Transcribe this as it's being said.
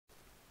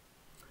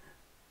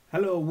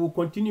Hello, we'll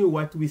continue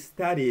what we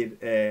started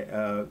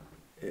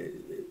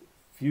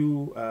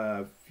few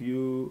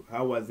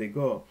hours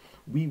ago.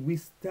 We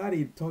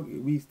started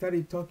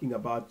talking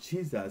about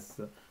Jesus,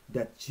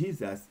 that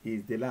Jesus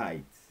is the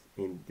light,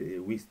 and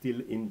we still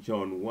in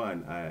John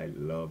 1. I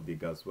love the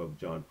Gospel of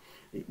John.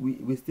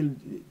 We still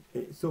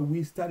so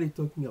we started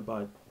talking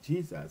about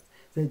Jesus.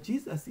 So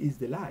Jesus is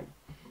the light,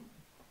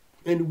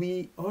 and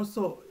we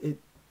also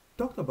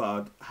talked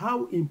about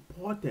how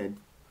important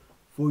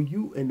for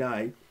you and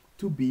I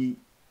to be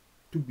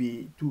to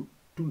be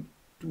to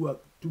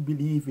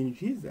believe in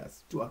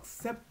Jesus, to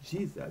accept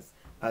Jesus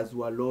as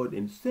our Lord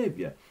and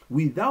Savior.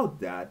 Without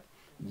that,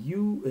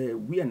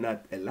 you we are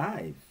not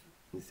alive.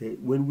 You say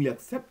when we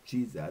accept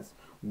Jesus,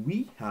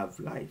 we have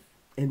life,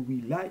 and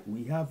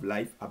we have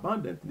life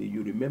abundantly.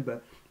 You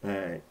remember,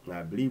 I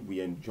believe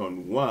we are in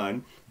John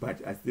 1,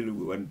 but I still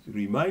want to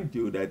remind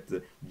you that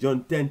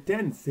John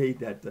 10:10 say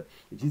that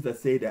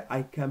Jesus said that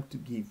I come to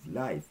give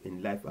life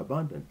and life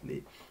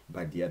abundantly.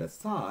 But the other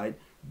side,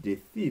 the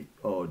thief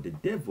or the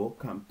devil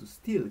come to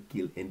steal,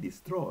 kill, and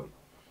destroy.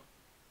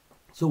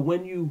 So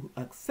when you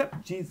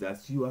accept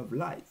Jesus, you have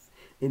life,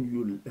 and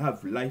you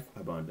have life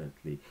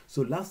abundantly.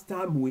 So last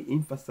time we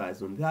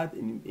emphasized on that,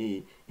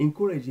 and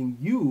encouraging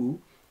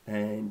you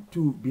and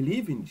to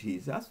believe in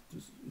Jesus,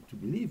 to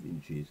believe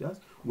in Jesus.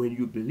 When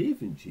you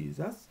believe in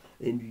Jesus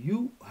and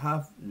you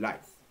have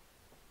life,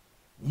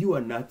 you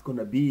are not going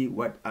to be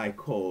what I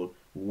call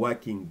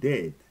walking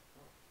dead.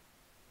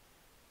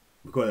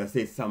 Because I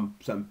say some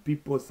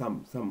people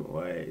some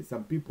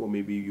people,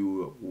 maybe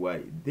you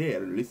were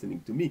there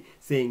listening to me,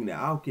 saying that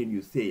how can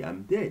you say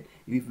I'm dead?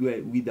 If you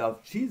are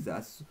without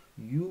Jesus,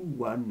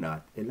 you are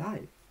not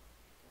alive.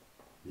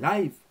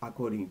 Life,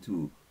 according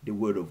to the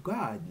Word of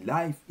God,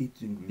 life is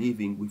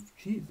living with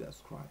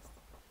Jesus Christ.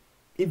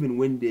 Even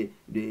when the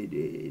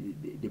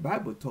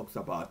Bible talks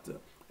about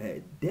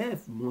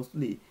death,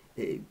 mostly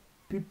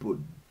people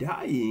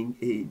dying,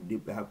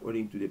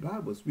 according to the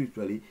Bible,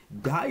 spiritually,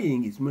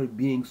 dying is more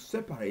being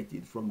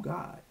separated from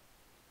God.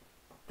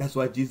 That's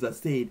why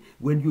Jesus said,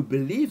 when you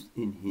believe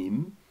in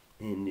Him,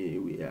 and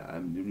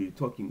I'm really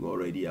talking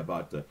already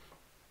about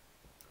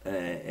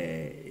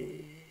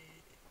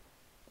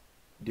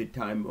the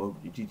time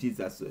of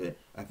Jesus,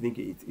 I think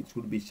it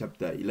should be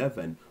chapter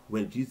 11,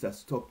 when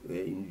Jesus talked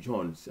in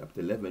John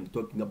chapter 11,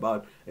 talking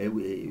about where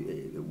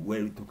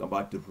we talk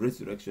about the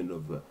resurrection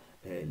of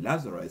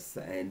Lazarus,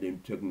 and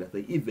then talking that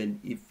even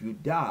if you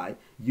die,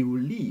 you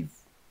will live.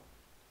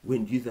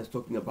 When Jesus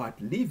talking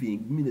about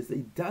living, means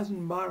it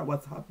doesn't matter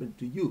what's happened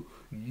to you,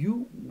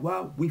 you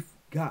are with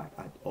God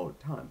at all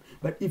times.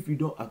 But if you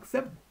don't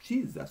accept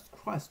Jesus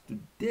Christ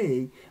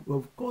today, well,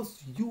 of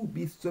course you will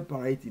be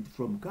separated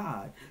from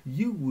God.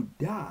 You will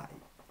die.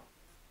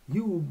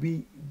 You will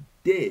be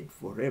dead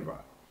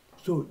forever.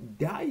 So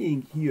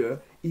dying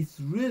here is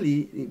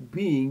really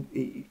being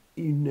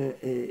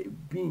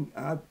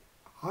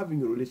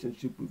having a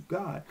relationship with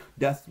God.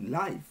 That's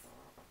life.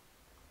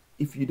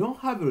 If you don't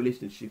have a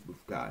relationship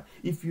with God,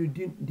 if you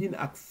didn't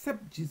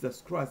accept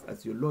Jesus Christ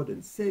as your Lord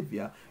and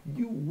Savior,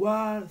 you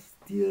are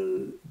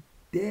still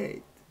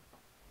dead.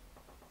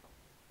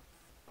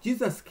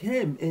 Jesus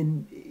came,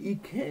 and he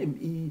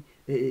came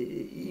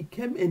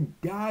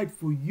and died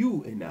for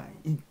you and I.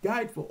 He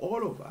died for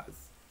all of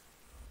us.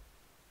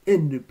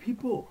 And the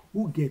people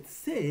who get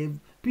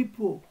saved,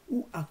 people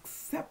who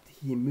accept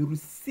Him,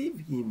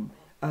 receive Him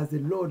as the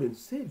Lord and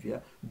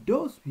Savior,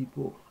 those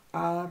people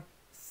are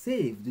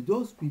saved.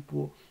 Those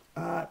people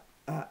have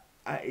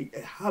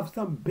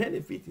some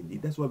benefit in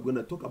it. That's what we're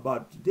going to talk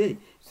about today,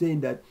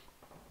 saying that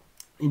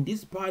in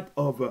this part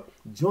of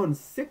John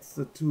 6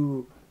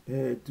 to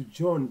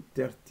John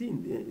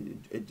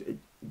 13,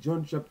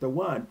 John chapter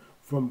 1,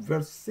 from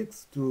verse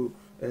 6 to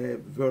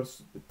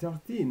verse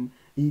 13,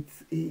 it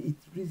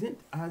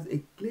presents as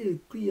a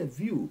clear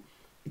view,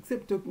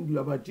 except talking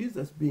about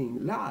Jesus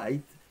being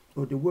light,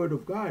 or the Word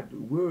of God,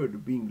 the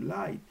Word being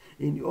light,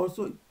 and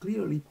also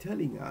clearly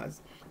telling us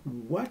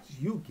what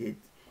you get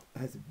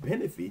as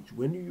benefit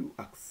when you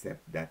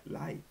accept that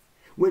light.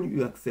 When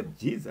you accept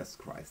Jesus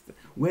Christ,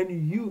 when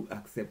you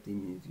accept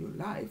Him into your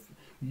life,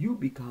 you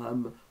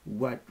become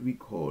what we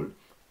call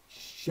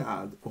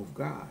child of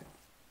God.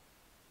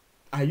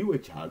 Are you a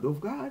child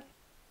of God?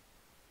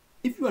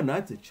 If you are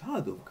not a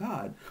child of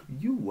God,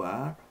 you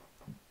are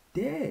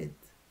dead.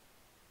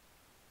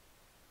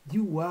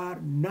 You are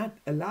not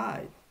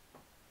alive.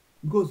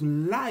 Because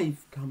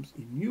life comes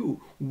in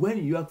you when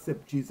you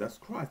accept Jesus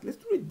Christ.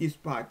 Let's read this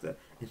part.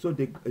 So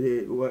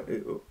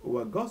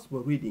our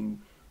gospel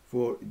reading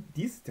for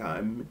this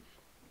time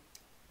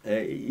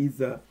is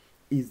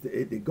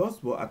the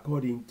gospel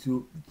according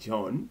to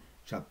John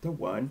chapter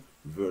 1,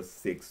 verse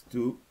 6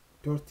 to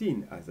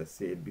 13, as I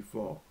said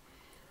before.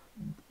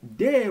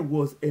 There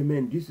was a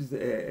man, this is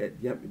the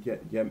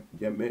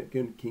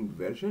American King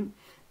version,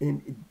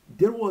 and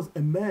there was a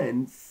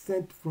man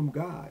sent from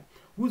God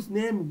whose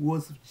name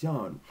was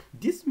John.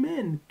 This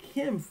man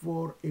came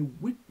for a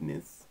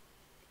witness,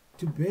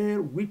 to bear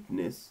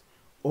witness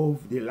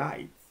of the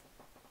light,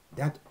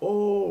 that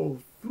all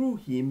through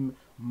him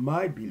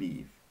might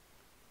believe.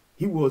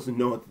 He was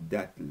not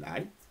that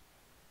light,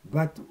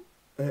 but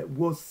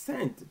was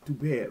sent to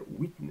bear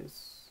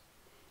witness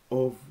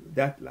of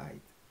that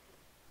light.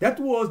 That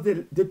was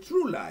the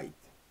true light,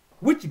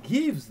 which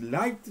gives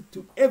light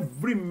to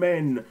every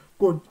man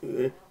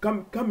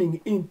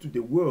coming into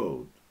the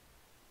world.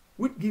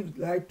 Which gives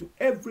light to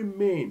every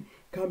man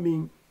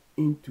coming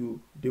into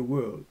the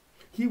world.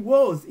 He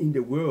was in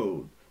the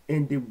world,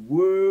 and the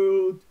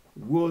world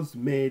was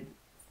made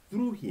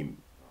through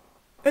him.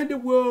 And the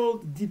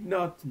world did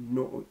not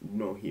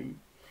know him.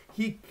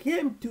 He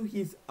came to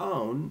his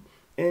own,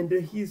 and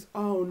his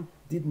own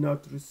did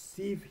not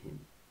receive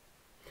him.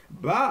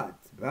 But,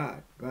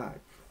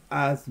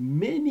 as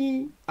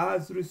many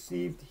as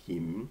received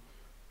him,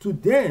 to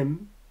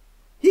them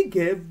he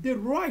gave the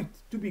right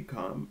to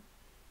become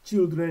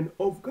children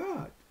of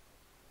God.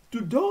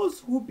 To those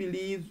who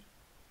believe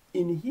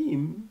in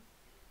him,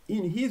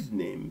 in his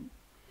name,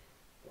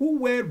 who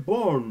were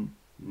born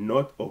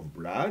not of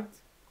blood,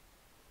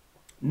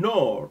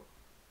 nor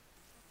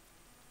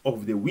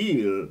of the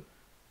will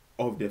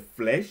of the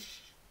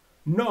flesh,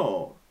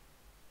 nor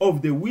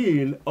of the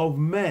will of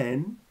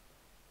man,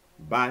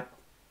 but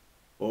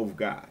of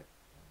God.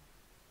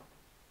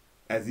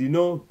 As you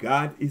know,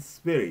 God is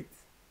spirit.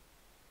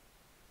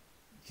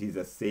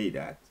 Jesus said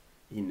that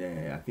in,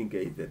 I think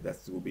that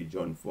will be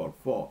John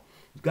 4:4.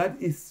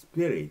 God is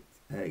spirit.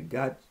 So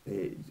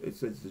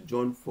it's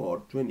John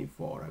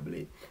 4:24, I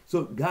believe.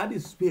 So God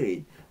is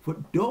spirit. For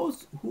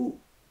those who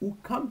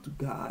come to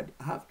God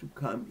have to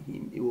come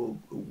him, will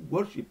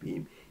worship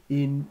him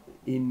in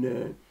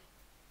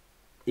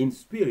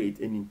spirit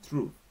and in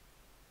truth.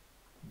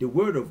 The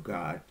word of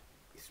God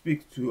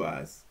speaks to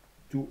us,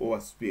 to our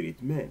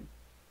spirit man.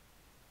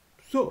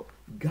 So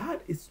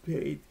God is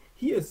spirit.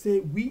 Here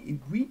say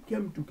we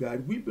come to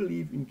God, we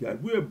believe in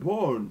God, we are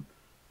born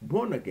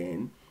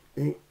again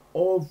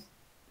of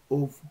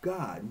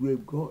God. We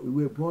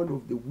are born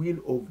of the will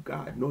of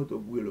God, not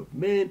of will of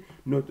man,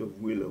 not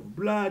of will of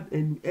blood,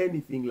 and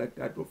anything like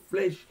that of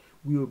flesh.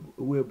 We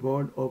are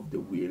born of the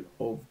will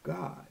of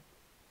God.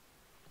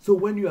 So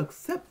when you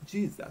accept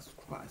Jesus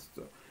Christ,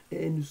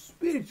 and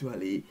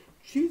spiritually,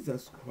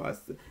 Jesus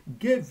Christ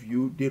gave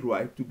you the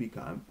right to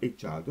become a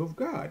child of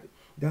God.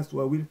 That's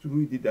why we have to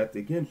read that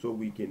again so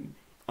we can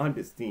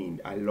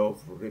understand. I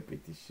love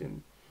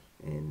repetition.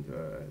 And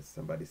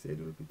somebody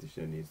said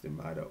repetition is a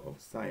matter of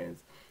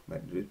science,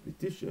 but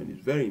repetition is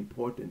very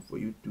important for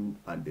you to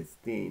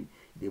understand.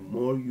 The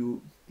more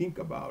you think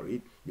about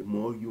it, the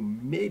more you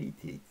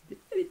meditate. The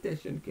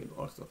meditation can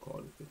also call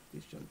it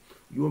repetition.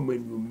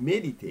 When you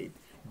meditate,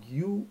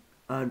 you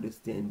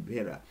understand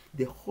better.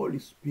 The Holy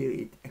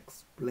Spirit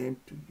explains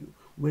to you.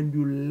 When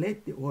you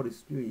let the Holy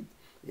Spirit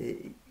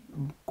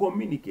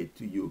communicate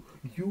to you,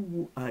 you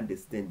will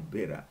understand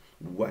better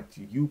what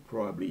you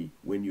probably,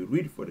 when you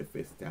read for the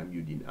first time,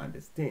 you didn't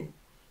understand.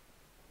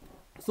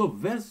 So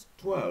verse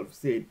 12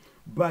 said,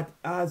 but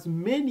as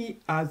many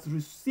as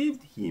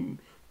received him,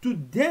 to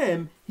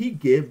them he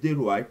gave the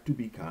right to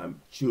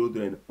become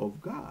children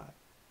of God.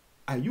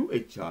 Are you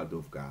a child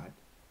of God?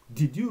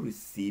 Did you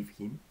receive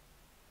him?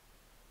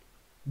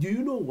 Do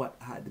you know what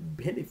are the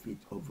benefit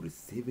of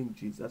receiving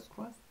Jesus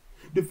Christ?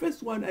 The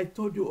first one, I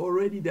told you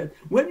already that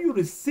when you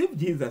receive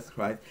Jesus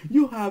Christ,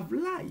 you have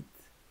light.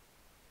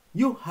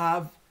 You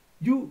have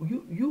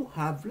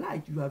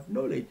light. You have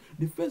knowledge.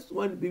 The first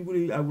one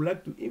I would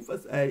like to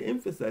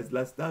emphasize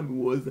last time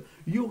was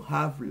you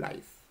have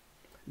life.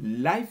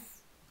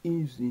 Life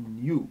is in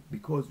you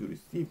because you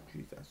received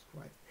Jesus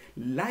Christ.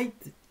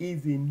 Light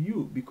is in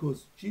you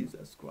because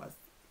Jesus Christ.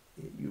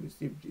 You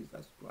receive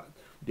Jesus Christ.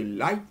 The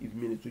light is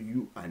meant to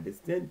you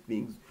understand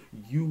things.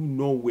 You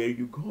know where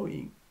you're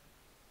going.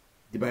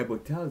 The Bible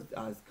tells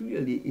us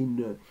clearly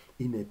in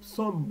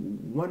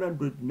Psalm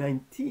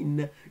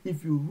 119,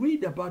 if you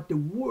read about the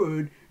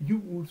word,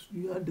 you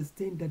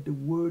understand that the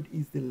word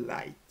is the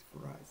light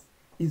for us.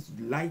 It's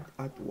light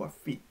at our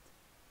feet.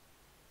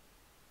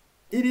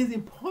 It is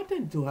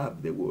important to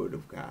have the word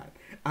of God.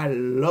 I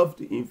love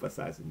to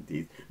emphasize on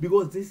this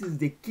because this is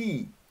the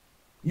key.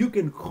 You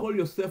can call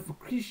yourself a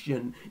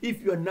Christian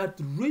if you are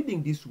not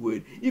reading this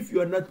word, if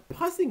you are not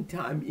passing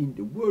time in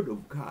the word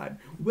of God.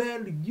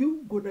 Well,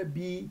 you're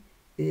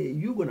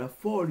gonna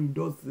fall in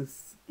those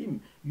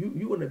scheme.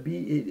 You're gonna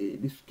be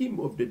the scheme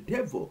of the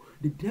devil.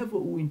 The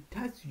devil will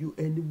entice you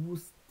and will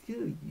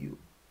steal you,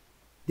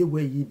 the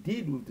way he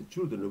did with the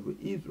children of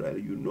Israel.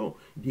 You know,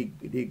 they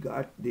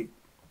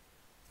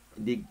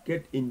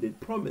get in the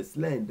promised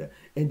land,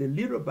 and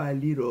little by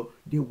little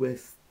they were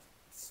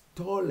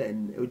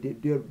stolen.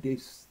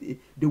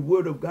 The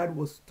word of God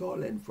was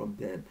stolen from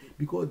them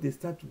because they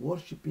start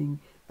worshiping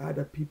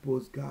other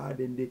people's God,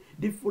 and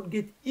they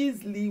forget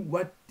easily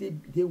what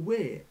they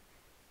were.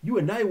 You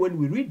and I, when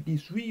we read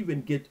this, we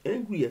even get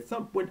angry at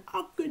some point.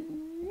 How can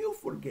you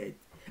forget?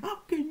 How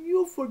can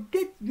you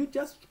forget? You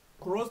just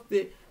crossed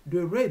the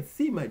Red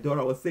Sea. My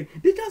daughter was saying,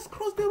 they just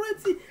crossed the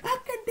Red Sea. How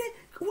can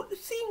they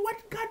see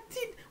what God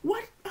did?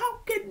 How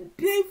can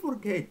they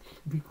forget?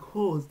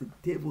 Because the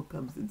devil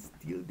comes and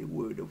steals the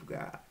word of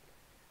God.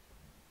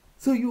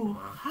 So you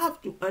have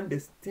to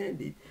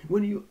understand it.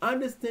 When you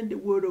understand the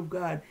word of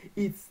God,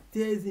 it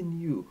stays in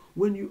you.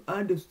 When you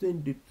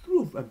understand the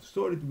truth, I'm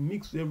sorry to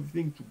mix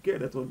everything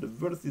together. So the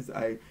verses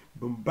I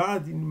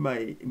bombard in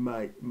my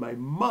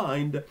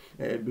mind,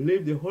 I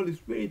believe the Holy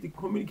Spirit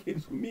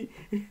communicates with me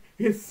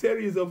a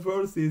series of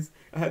verses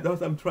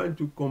that I'm trying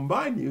to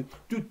combine you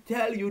to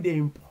tell you the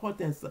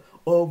importance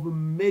of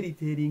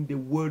meditating the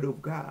word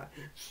of God.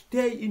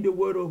 Stay in the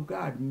word of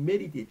God,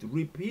 meditate,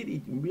 repeat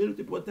it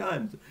multiple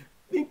times.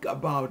 Think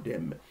about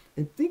them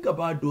and think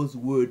about those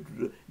words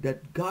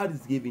that God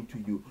is giving to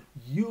you.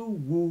 You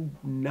will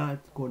not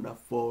gonna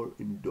fall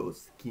in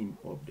those schemes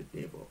of the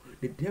devil.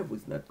 The devil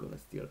is not gonna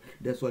steal.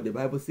 That's why the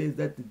Bible says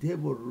that the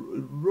devil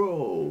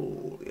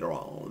rolled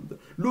around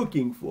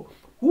looking for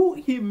who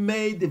he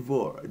may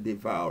devour.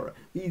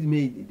 He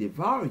may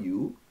devour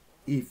you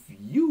if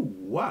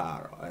you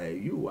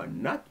are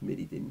not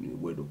meditating the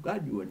word of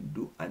God. You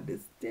do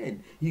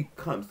understand. He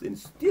comes and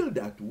steal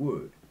that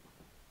word.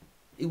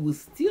 It will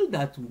steal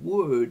that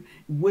word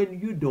when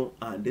you don't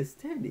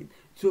understand it.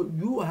 So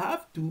you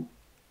have to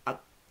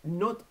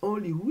not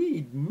only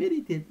read,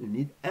 meditate on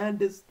it,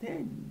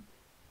 understand.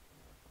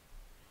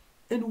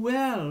 And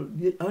well,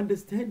 the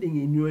understanding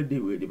in your day,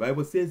 the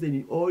Bible says that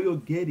in all you're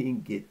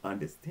getting, get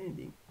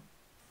understanding.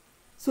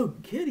 So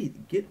get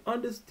it, get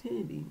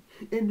understanding,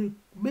 and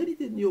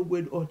meditate in your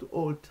word at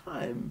all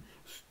time.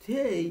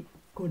 Stay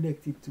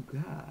connected to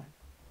God.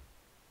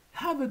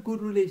 Have a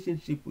good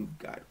relationship with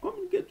God.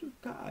 Communicate with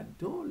God.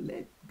 Don't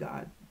let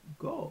God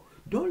go.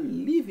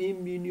 Don't leave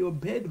him in your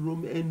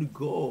bedroom and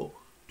go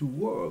to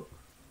work.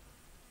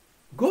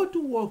 Go to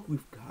work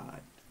with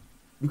God.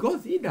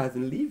 Because he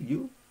doesn't leave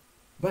you.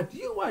 But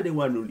you are the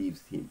one who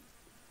leaves him.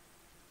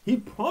 He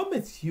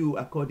promised you,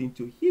 according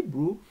to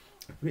Hebrew,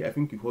 I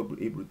think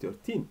Hebrew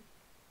 13.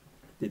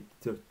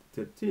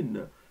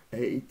 13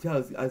 it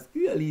tells us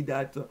clearly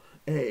that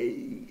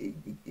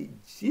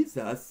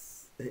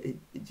Jesus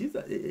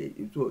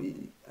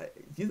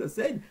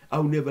said, I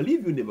will never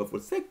leave you, never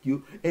forsake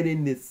you. And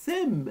in the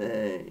same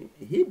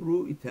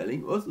Hebrew, it's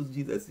telling also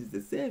Jesus is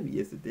the same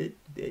yesterday,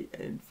 today,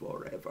 and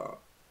forever.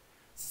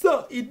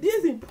 So it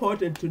is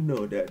important to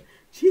know that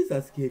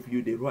Jesus gave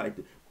you the right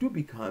to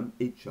become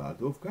a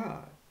child of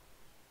God.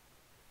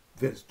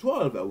 Verse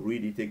 12, I'll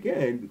read it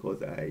again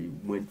because I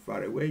went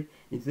far away.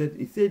 He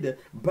said that,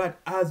 but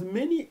as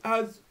many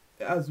as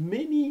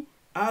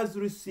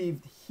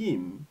received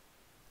him,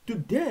 to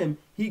them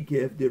he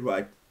gave the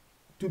right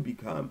to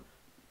become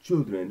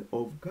children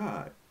of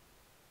God,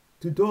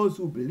 to those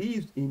who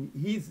believed in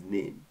his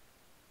name.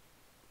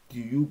 Do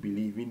you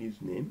believe in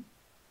his name?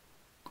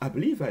 I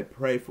believe I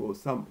pray with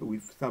some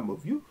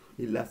of you.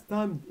 Last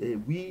time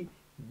we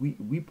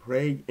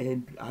prayed,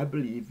 and I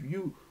believe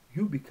you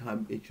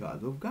become a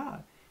child of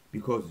God,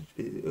 because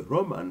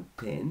Romans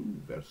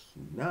 10 verse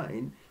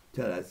 9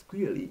 tells us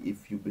clearly,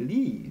 if you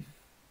believe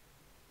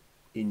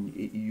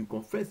you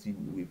confess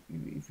with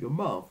your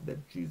mouth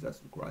that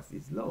Jesus Christ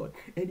is Lord,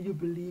 and you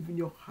believe in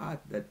your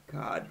heart that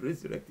God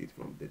resurrected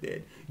from the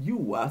dead,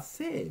 you are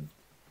saved.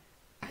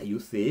 Are you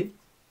saved?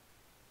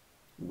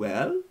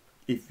 Well,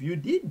 if you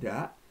did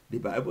that, the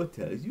Bible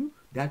tells you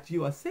that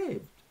you are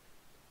saved.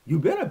 You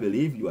better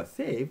believe you are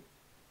saved.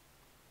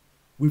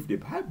 With the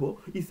Bible,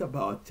 it's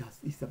about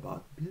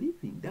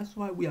believing. That's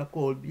why we are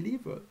called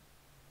believers.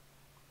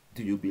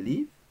 Do you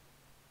believe?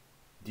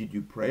 Did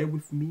you pray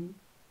with me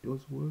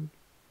those words?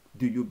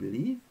 Do you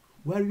believe?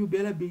 Well, you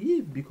better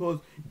believe, because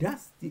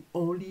that's the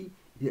only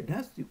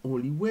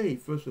way,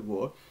 first of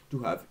all, to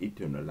have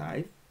eternal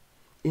life.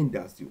 And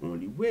that's the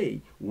only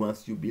way.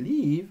 Once you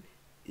believe,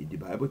 the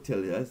Bible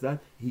tells us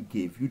that he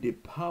gave you the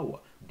power,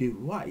 the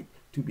right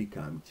to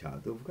become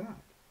child of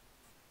God.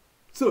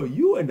 So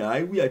you and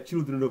I, we are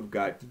children of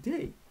God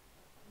today.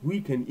 We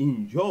can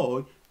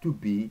enjoy to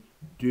be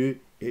the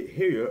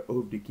heir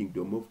of the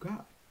kingdom of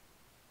God.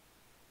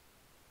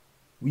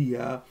 We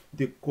are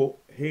the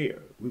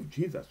co-heir with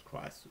Jesus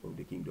Christ of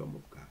the kingdom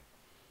of God.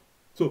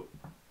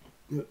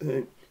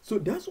 So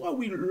that's why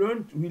we're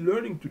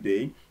learning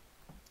today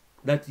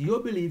that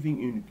you're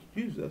believing in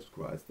Jesus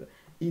Christ.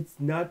 It's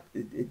not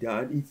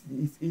done.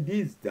 It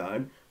is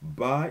done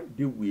by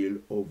the will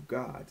of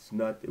God. It's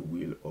not the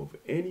will of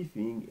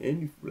anything,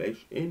 any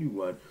flesh,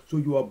 anyone. So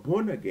you are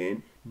born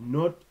again,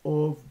 not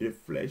of the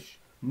flesh,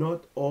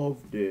 not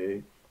of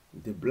the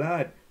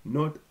blood,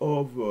 not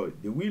of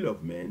the will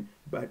of man,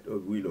 but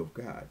of the will of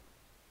God.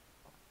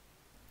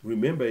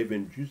 Remember,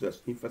 even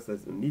Jesus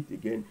emphasized on it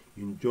again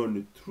in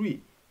John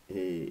 3,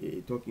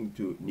 talking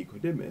to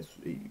Nicodemus,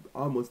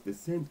 almost the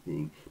same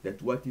thing,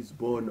 that what is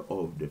born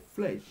of the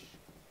flesh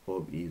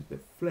is the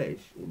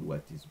flesh, and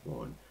what is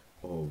born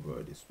of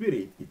the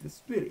spirit is the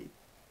spirit.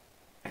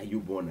 Are you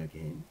born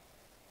again?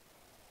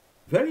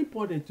 Very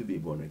important to be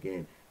born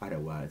again,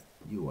 otherwise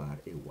you are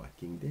a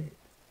walking dead.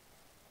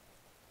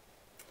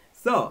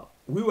 So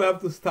we will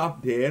have to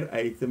stop there.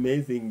 It's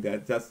amazing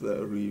that just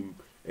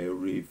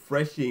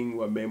refreshing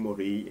our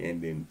memory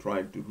and then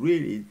trying to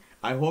read it.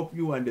 I hope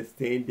you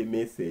understand the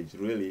message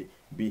really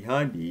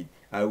behind it.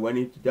 I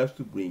wanted to just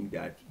to bring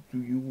that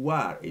you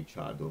are a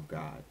child of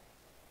God.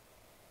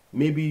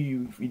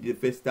 Maybe the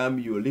first time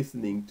you're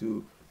listening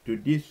to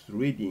this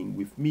reading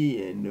with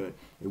me, and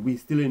we're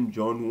still in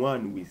John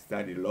 1. We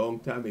started a long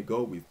time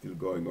ago. We're still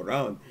going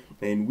around,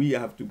 and we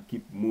have to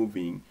keep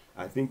moving.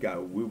 I think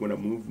we're going to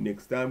move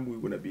next time. We're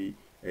going to be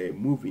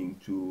moving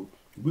to,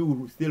 we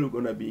will still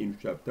going to be in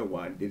chapter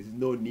 1. There is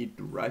no need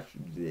to rush.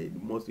 The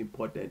most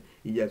important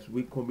is just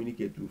we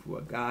communicate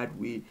with God.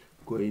 The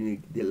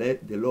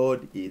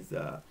Lord is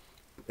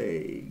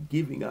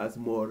giving us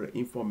more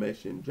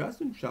information.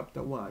 Just in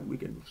chapter 1, we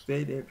can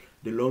stay there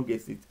the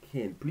longest it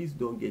can. Please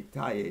don't get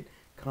tired.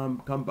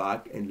 Come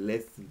back and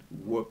let's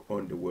work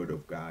on the Word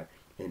of God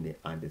and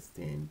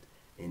understand,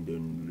 and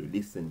then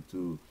listen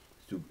to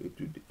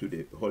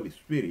the Holy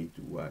Spirit,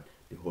 what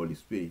the Holy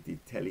Spirit is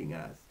telling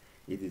us.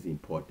 It is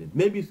important.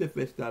 Maybe it's the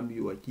first time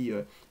you are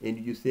here and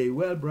you say,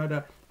 well,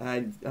 brother,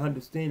 I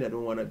understand I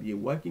don't want to be a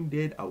walking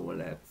dead. I want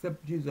to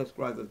accept Jesus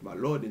Christ as my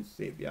Lord and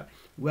Savior.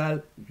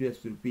 Well,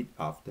 just repeat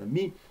after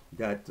me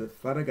that,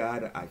 Father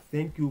God, I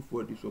thank you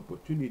for this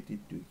opportunity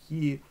to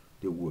hear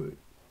the word.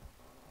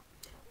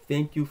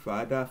 Thank you,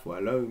 Father, for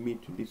allowing me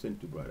to listen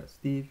to Brother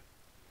Steve.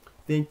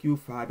 Thank you,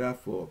 Father,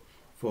 for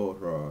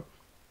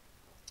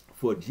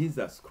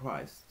Jesus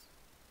Christ.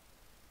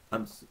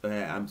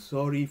 I'm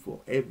sorry for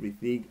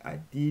everything I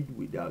did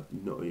without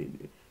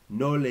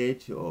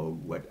knowledge, or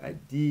what I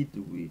did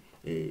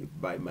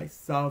by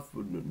myself,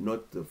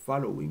 not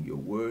following your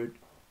word.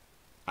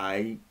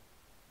 I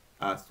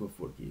ask for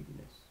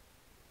forgiveness.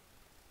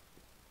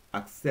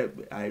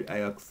 I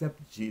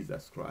accept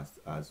Jesus Christ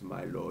as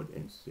my Lord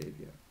and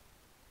Savior.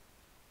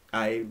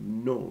 I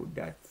know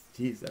that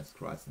Jesus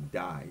Christ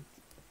died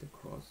at the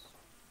cross.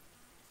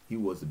 He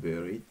was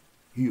buried.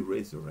 He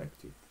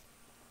resurrected.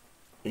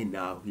 And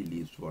now he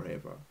lives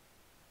forever.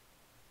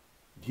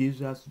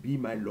 Jesus, be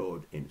my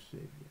Lord and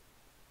Savior.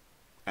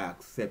 I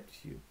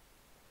accept you.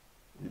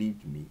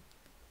 Lead me.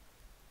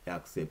 I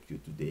accept you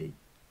today.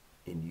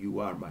 And you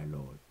are my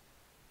Lord.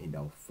 And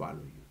I'll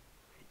follow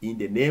you. In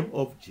the name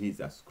of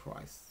Jesus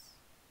Christ.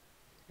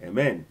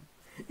 Amen.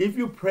 If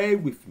you pray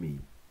with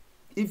me,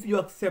 if you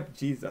accept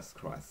Jesus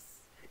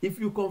Christ, if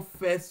you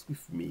confess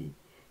with me,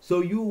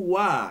 so you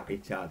are a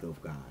child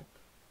of God,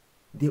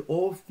 the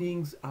old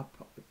things are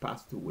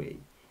passed away,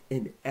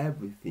 and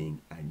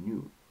everything I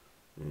knew.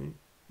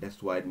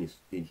 That's why there's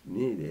a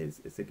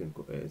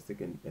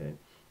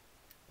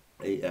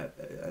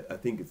I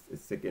think it's a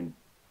second,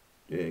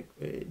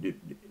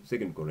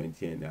 Second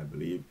Corinthians, I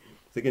believe,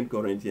 2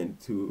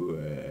 Corinthians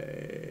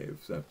 2,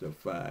 chapter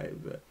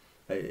 5.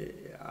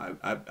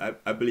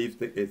 I believe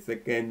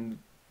second.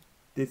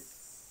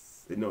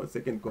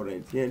 2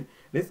 Corinthians.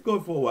 Let's go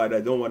forward.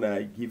 I don't want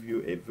to give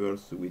you a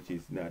verse which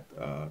is not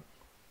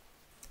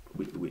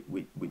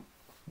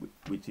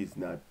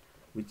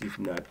which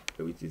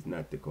is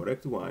not the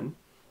correct one.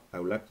 I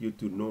would like you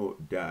to know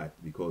that,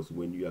 because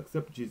when you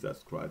accept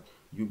Jesus Christ,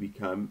 you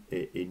become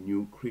a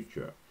new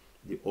creature.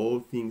 The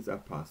old things are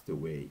passed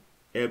away.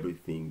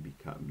 Everything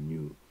become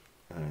new.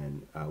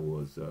 And I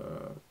was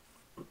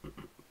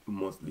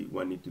mostly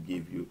wanting to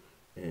give you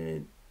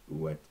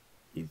what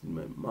is in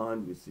my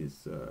mind, which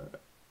is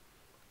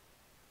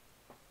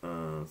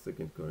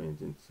 2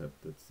 Corinthians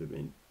chapter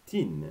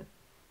 17.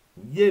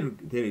 There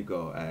you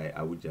go.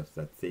 I would just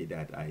say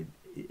that I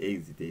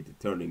hesitated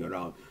turning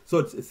around. So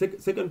it's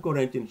 2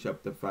 Corinthians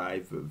chapter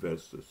 5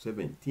 verse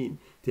 17.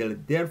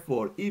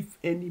 Therefore, if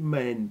any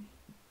man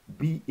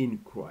be in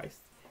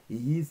Christ,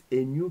 he is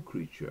a new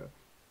creature.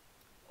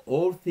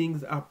 All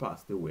things are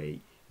passed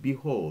away.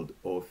 Behold,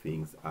 all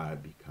things are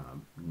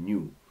become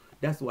new.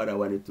 That's what I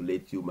wanted to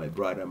let you, my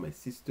brother, my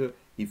sister.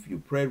 If you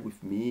pray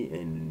with me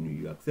and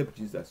you accept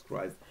Jesus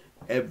Christ,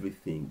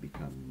 everything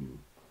becomes new.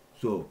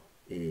 So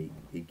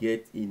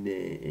get in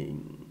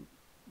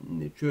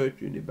a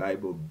church, in a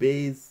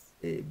Bible-based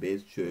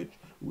church,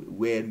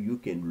 where you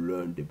can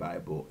learn the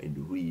Bible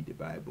and read the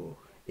Bible,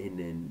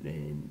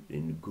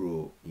 and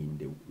grow in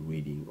the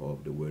reading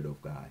of the Word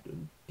of God,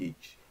 and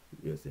teach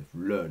yourself,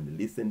 learn,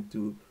 listen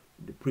to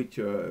the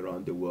preacher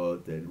around the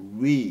world,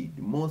 and read.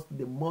 The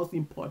most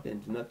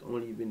important, not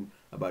only even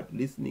about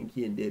listening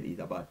here and there, is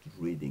about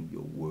reading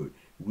your word.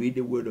 Read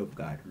the Word of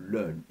God,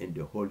 learn, and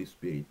the Holy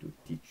Spirit to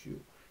teach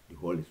you, the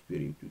Holy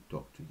Spirit to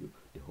talk to you,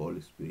 the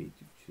Holy Spirit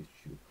to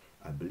teach you.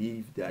 I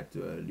believe that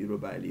little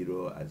by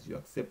little, as you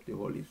accept the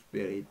Holy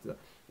Spirit,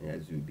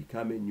 as you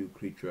become a new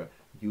creature,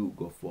 you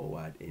go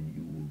forward and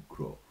you will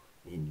grow,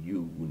 and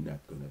you will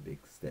not gonna be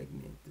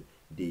stagnant.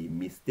 The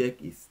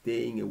mistake is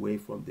staying away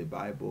from the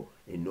Bible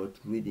and not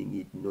reading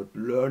it, not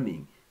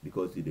learning,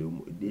 because the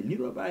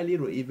little by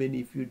little, even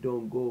if you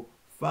don't go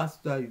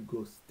faster, you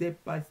go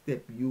step by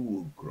step, you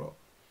will grow.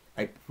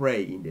 I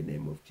pray in the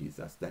name of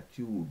Jesus that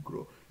you will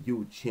grow, you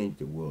will change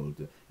the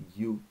world,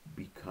 you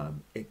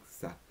become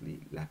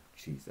exactly like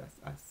Jesus.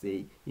 I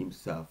say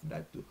himself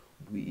that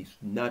it's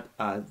not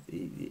us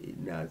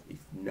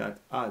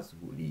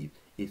who live,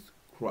 it's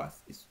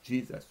Christ, it's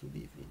Jesus who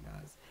lives in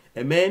us.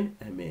 Amen.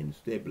 Amen.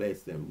 Stay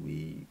blessed, and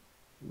we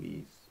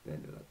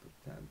spend a lot of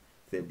time.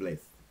 Stay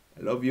blessed.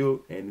 I love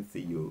you, and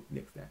see you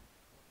next time.